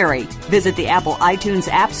BlackBerry. Visit the Apple iTunes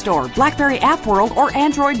App Store, BlackBerry App World, or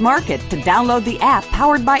Android Market to download the app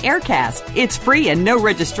powered by Aircast. It's free and no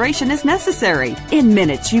registration is necessary. In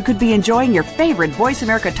minutes, you could be enjoying your favorite Voice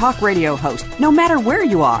America Talk Radio host, no matter where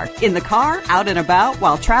you are, in the car, out and about,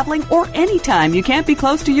 while traveling, or anytime you can't be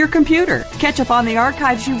close to your computer. Catch up on the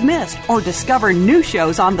archives you've missed or discover new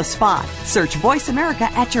shows on the spot. Search Voice America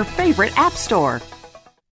at your favorite app store.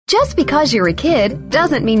 Just because you're a kid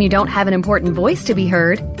doesn't mean you don't have an important voice to be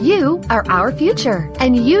heard. You are our future,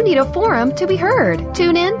 and you need a forum to be heard.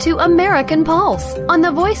 Tune in to American Pulse on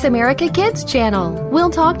the Voice America Kids channel. We'll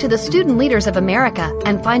talk to the student leaders of America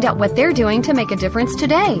and find out what they're doing to make a difference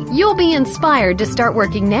today. You'll be inspired to start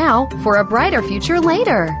working now for a brighter future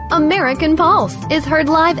later. American Pulse is heard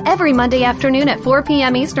live every Monday afternoon at 4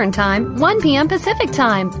 p.m. Eastern Time, 1 p.m. Pacific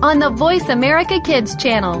Time on the Voice America Kids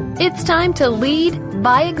channel. It's time to lead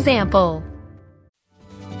by example.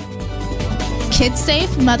 Kids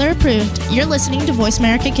safe, mother approved. You're listening to Voice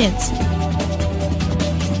America Kids.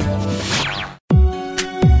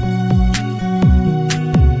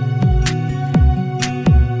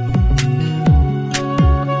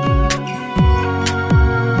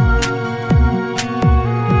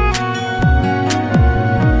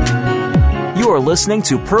 You are listening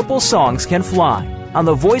to Purple Songs Can Fly on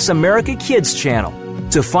the Voice America Kids channel.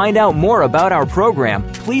 To find out more about our program,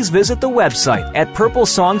 please visit the website at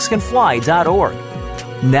purplesongscanfly.org.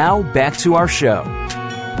 Now, back to our show.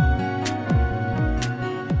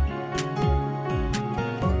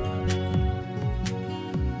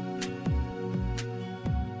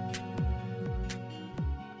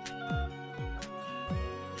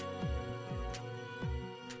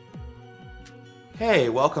 Hey,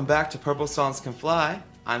 welcome back to Purple Songs Can Fly.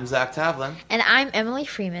 I'm Zach Tavlin. And I'm Emily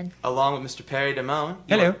Freeman. Along with Mr. Perry Damone.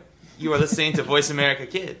 Hello. You are listening to Voice America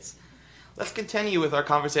Kids. Let's continue with our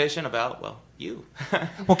conversation about, well, you.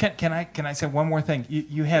 Well, can I say one more thing?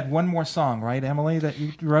 You had one more song, right, Emily, that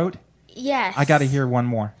you wrote? Yes. I got to hear one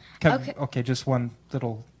more. Okay, just one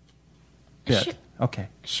little bit. Okay.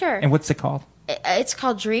 Sure. And what's it called? It's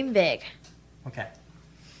called Dream Big. Okay.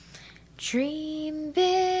 Dream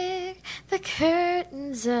big, the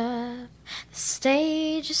curtain's up, the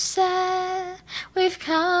stage is set, we've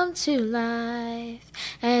come to life,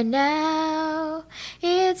 and now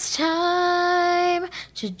it's time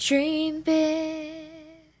to dream big.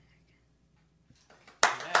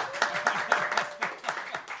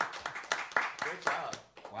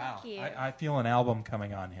 Wow. I feel an album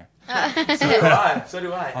coming on here. So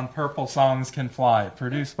do I. On Purple Songs Can Fly,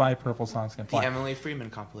 produced by Purple Songs Can Fly. The Emily Freeman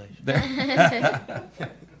compilation.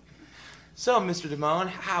 So, Mr. Damone,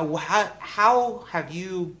 how have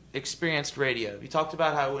you experienced radio? You talked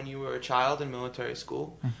about how when you were a child in military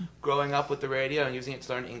school, growing up with the radio and using it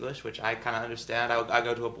to learn English, which I kind of understand. I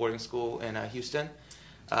go to a boarding school in Houston.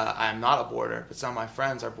 I'm not a boarder, but some of my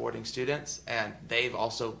friends are boarding students, and they've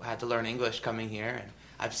also had to learn English coming here, and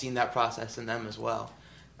I've seen that process in them as well.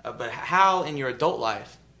 But how, in your adult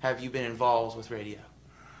life, have you been involved with radio?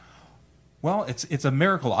 Well, it's a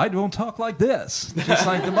miracle. I don't talk like this, just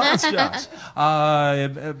like the boss does.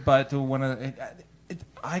 But when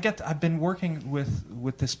I've been working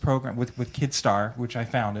with this program with KidStar, which I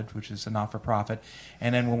founded, which is a not-for-profit,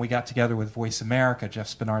 and then when we got together with Voice America, Jeff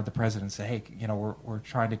Spinard, the president, said, "Hey, we're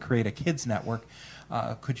trying to create a kids network.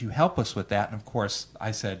 Could you help us with that?" And of course,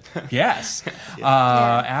 I said yes,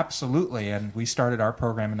 absolutely. And we started our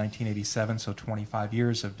program in 1987, so 25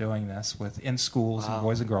 years of doing this in schools and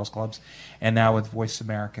Boys and Girls Clubs, and now with Voice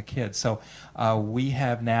America Kids. So we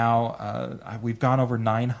have now we've gone over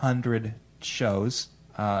 900 shows.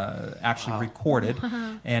 Actually recorded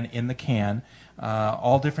and in the can,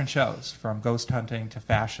 all different shows, from ghost hunting to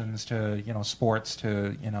fashions to sports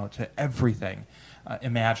to to everything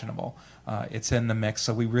imaginable. It's in the mix,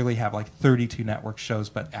 so we really have like 32 network shows,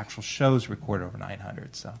 but actual shows recorded over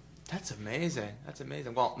 900. So that's amazing. That's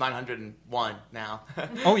amazing. Well, 901 now.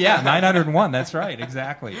 Oh yeah, 901. That's right.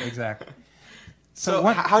 Exactly. So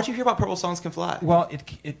how'd you hear about Purple Songs Can Fly? Well,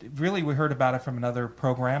 it really, we heard about it from another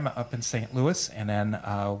program up in St. Louis, and then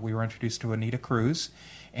we were introduced to Anita Kruse,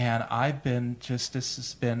 and this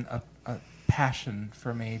has been a passion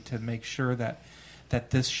for me to make sure that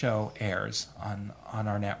this show airs on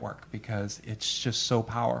our network, because it's just so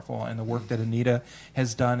powerful, and the work that Anita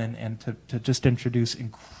has done, and to just introduce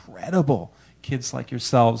incredible kids like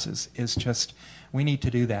yourselves is just, we need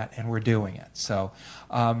to do that, and we're doing it. So,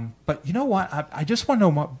 but you know what? I just want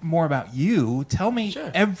to know more about you. Tell me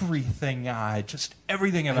everything about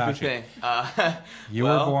you. You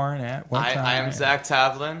were born at what time? I am Zach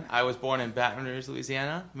Tavlin. I was born in Baton Rouge,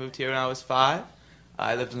 Louisiana. Moved here when I was 5.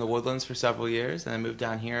 I lived in the Woodlands for several years, and I moved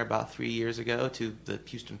down here about 3 years ago to the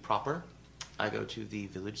Houston proper. I go to the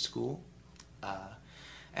village school.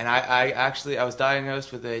 And I was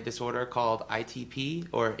diagnosed with a disorder called ITP,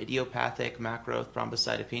 or idiopathic macro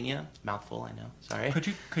thrombocytopenia. Mouthful, I know. Sorry.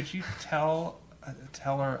 Could you tell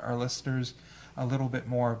our listeners a little bit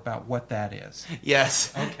more about what that is?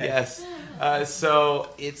 Yes. Okay. Yes. So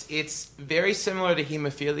it's very similar to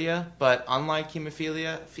hemophilia, but unlike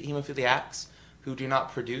hemophiliacs who do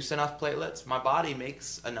not produce enough platelets, my body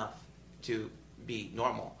makes enough to be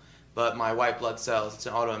normal. But my white blood cells, it's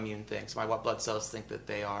an autoimmune thing, so my white blood cells think that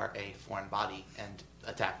they are a foreign body and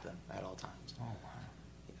attack them at all times. Oh, wow.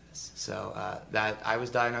 Yes. So that I was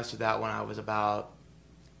diagnosed with that when I was about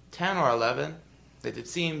 10 or 11. It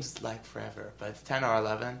seems like forever, but it's 10 or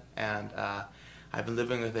 11, and I've been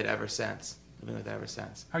living with it ever since.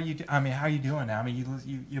 How are you doing now? I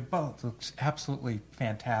mean, you both look absolutely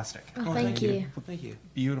fantastic. Oh, thank you. Thank you.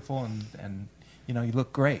 Beautiful, and you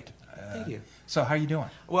look great. Thank you. So how are you doing?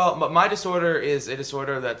 Well, my disorder is a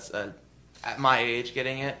disorder that's, at my age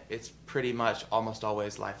getting it, it's pretty much almost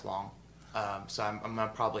always lifelong. So I'm going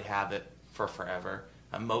to probably have it for forever.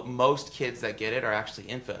 Most kids that get it are actually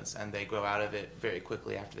infants, and they grow out of it very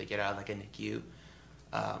quickly after they get out of like a NICU.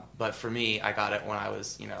 But for me, I got it when I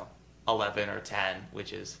was, 11 or 10,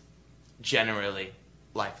 which generally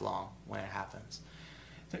lifelong when it happens.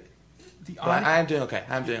 But I am doing okay.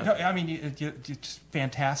 I mean, you're just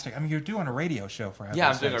fantastic. I mean, you're doing a radio show for heaven's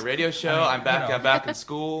sakes. Yeah, I'm doing a radio show. I'm back in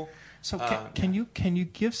school. So can you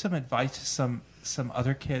give some advice to some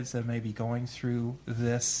other kids that may be going through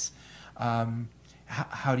this?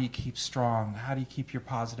 How do you keep strong? How do you keep your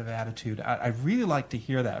positive attitude? I'd really like to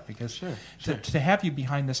hear that, because to have you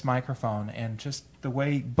behind this microphone and just the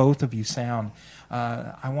way both of you sound,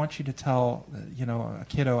 I want you to tell a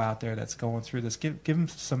kiddo out there that's going through this, give them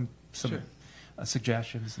some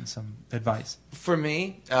suggestions and some advice. For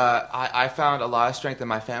me, I found a lot of strength in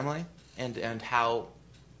my family and how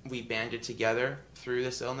we banded together through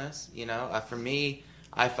this illness. For me,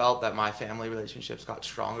 I felt that my family relationships got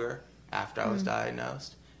stronger after I was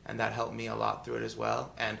diagnosed, and that helped me a lot through it as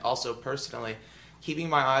well. And also personally, keeping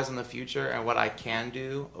my eyes on the future and what I can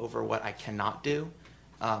do over what I cannot do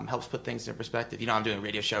helps put things in perspective. I'm doing a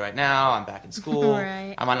radio show right now. I'm back in school.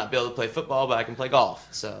 Right. I might not be able to play football, but I can play golf.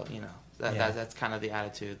 So, that's kind of the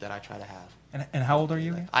attitude that I try to have. And how old are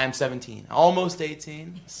you? I am 17, almost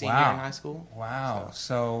 18, senior in high school. Wow.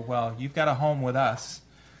 So well, you've got a home with us.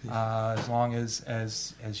 As long as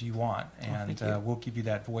you want, and we'll give you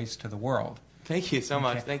that voice to the world. Thank you so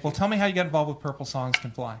much. Thank you. Well, tell me how you got involved with Purple Songs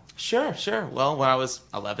Can Fly. Sure. Well, when I was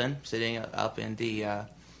 11, sitting up in the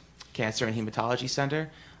Cancer and Hematology Center,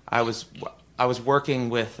 I was working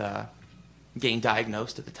with getting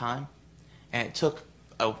diagnosed at the time, and it took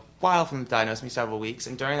a while from the diagnosis, several weeks.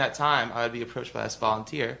 And during that time, I would be approached by this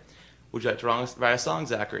volunteer. Would you like to write a song,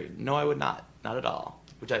 Zachary? No, I would not. Not at all.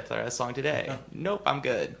 Would you like to write a song today? Nope, I'm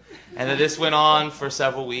good. And then this went on for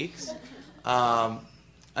several weeks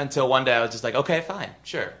until one day I was just like, okay, fine,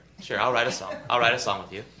 sure, I'll write a song. I'll write a song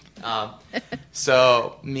with you.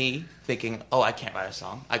 So me thinking, I can't write a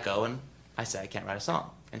song. I go and I say I can't write a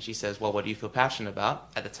song. And she says, well, what do you feel passionate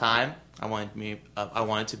about? At the time, I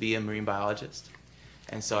wanted to be a marine biologist.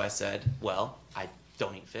 And so I said, well, I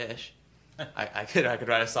don't eat fish. I could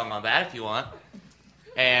write a song on that if you want.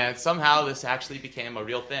 And somehow this actually became a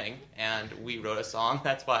real thing, and we wrote a song.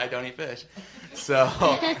 That's why I don't eat fish. So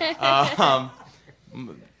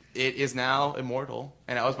it is now immortal,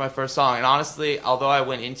 and that was my first song. And honestly, although I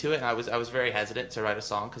went into it, and I was very hesitant to write a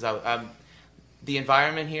song, because the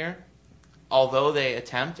environment here, although they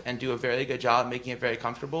attempt and do a very good job making it very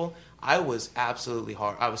comfortable, I was absolutely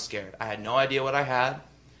hard. I was scared. I had no idea what I had.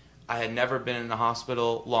 I had never been in the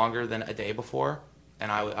hospital longer than a day before,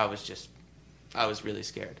 and I was really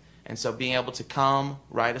scared. And so being able to come,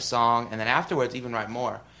 write a song, and then afterwards even write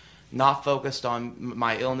more, not focused on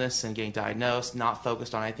my illness and getting diagnosed, not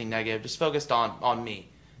focused on anything negative, just focused on me,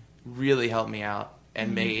 really helped me out.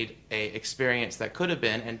 and made a experience that could have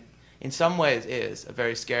been, and in some ways is, a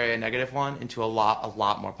very scary and negative one into a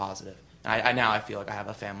lot more positive. And now I feel like I have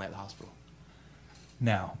a family at the hospital.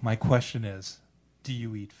 Now, my question is, do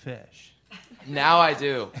you eat fish? Now I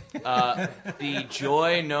do. The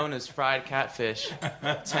joy known as fried catfish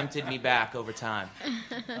tempted me back over time.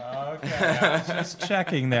 Okay, I was just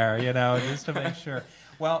checking there, just to make sure.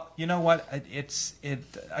 Well, you know what?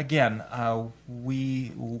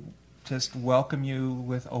 We just welcome you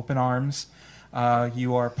with open arms.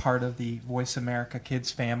 You are part of the Voice America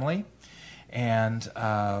Kids family, and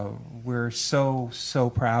we're so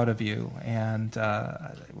proud of you, and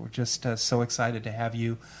we're just so excited to have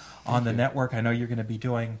you on the network. I know you're going to be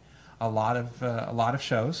doing a lot of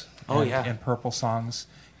shows. Oh, and Purple Songs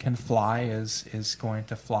Can Fly is going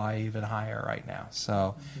to fly even higher right now.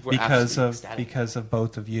 So because of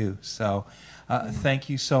both of you. So thank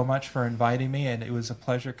you so much for inviting me, and it was a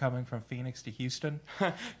pleasure coming from Phoenix to Houston.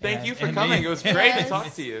 Thank you for coming. It was great to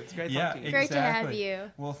talk to you. It's great talking to you. Great to have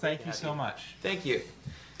you. Well, thank you so much. Thank you.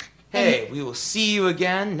 Hey, we will see you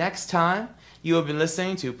again next time. You have been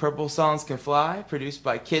listening to Purple Songs Can Fly, produced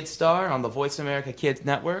by KidStar on the Voice America Kids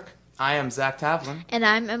Network. I am Zach Tavlin. And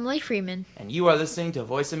I'm Emily Freeman. And you are listening to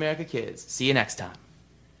Voice America Kids. See you next time.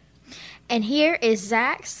 And here is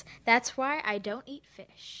Zach's That's Why I Don't Eat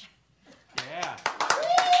Fish. Yeah.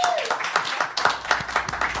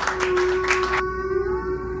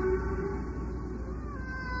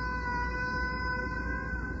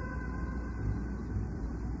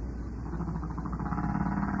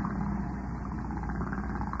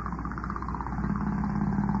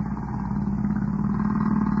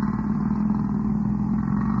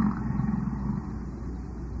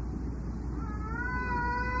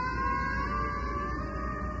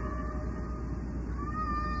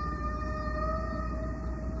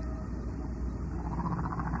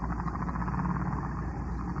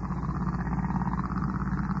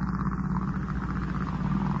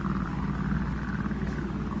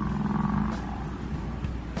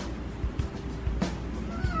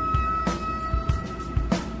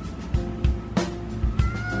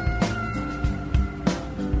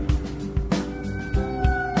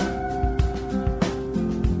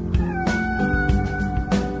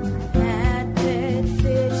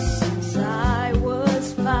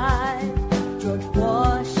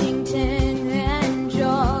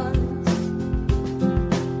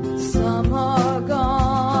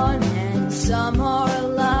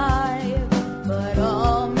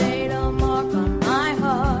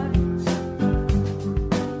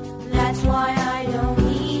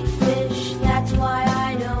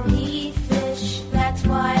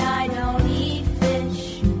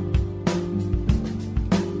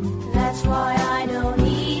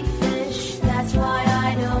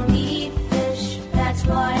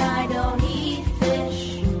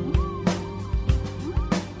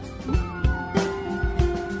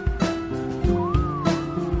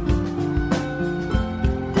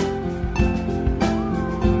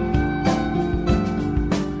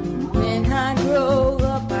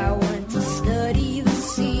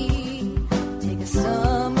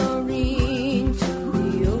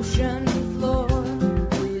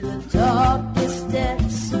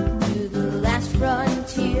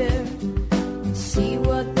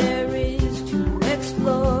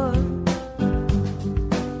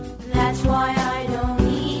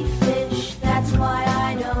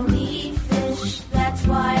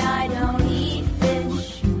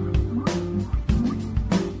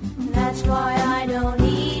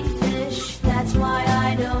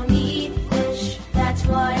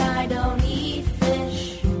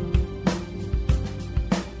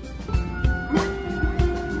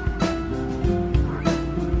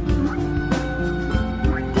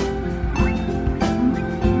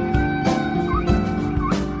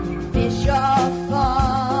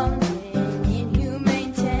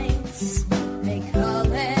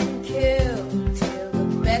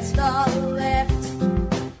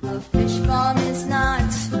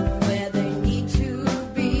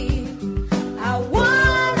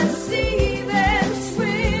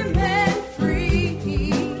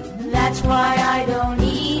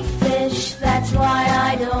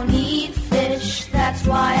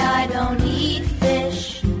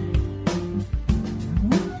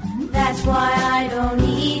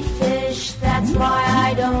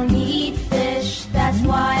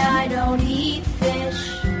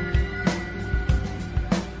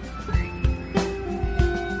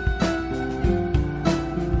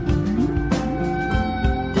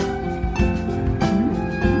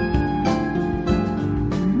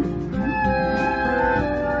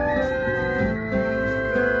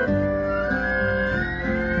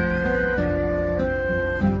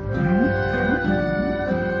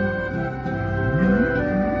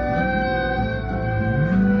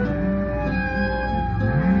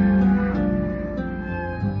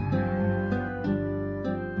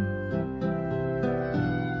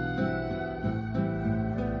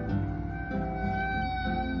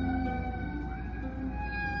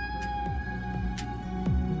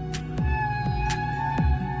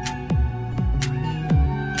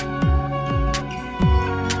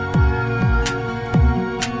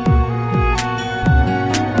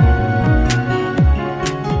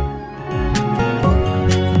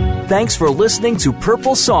 thanks for listening to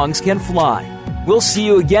Purple Songs Can Fly. We'll see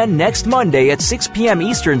you again next Monday at 6 p.m.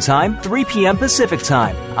 Eastern Time, 3 p.m. Pacific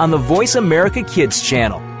Time on the Voice America Kids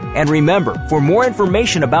channel. And remember, for more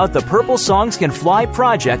information about the Purple Songs Can Fly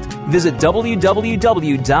project, visit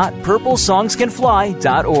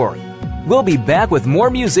www.purplesongscanfly.org. We'll be back with more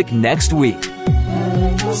music next week.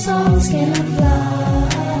 Purple songs can fly.